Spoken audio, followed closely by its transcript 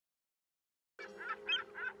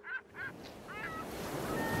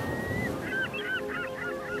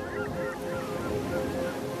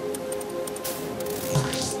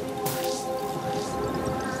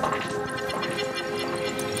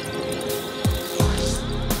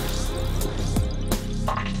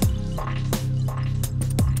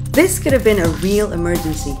This could have been a real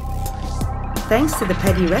emergency. Thanks to the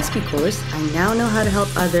PADI rescue course, I now know how to help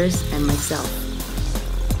others and myself.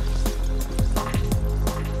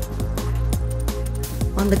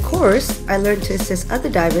 On the course, I learned to assist other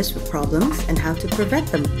divers with problems and how to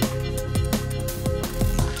prevent them.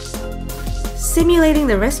 Simulating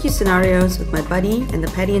the rescue scenarios with my buddy and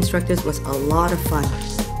the PADI instructors was a lot of fun.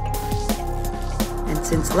 And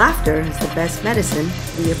since laughter is the best medicine,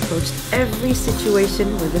 we approached every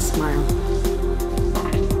situation with a smile.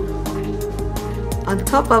 On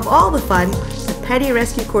top of all the fun, the PADI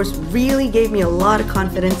rescue course really gave me a lot of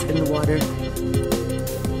confidence in the water.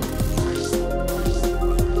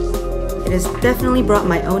 It has definitely brought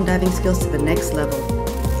my own diving skills to the next level.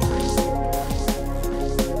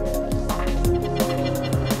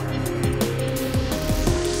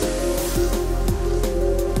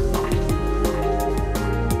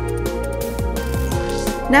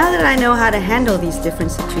 Now that I know how to handle these different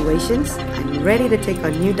situations, I'm ready to take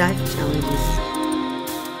on new dive challenges.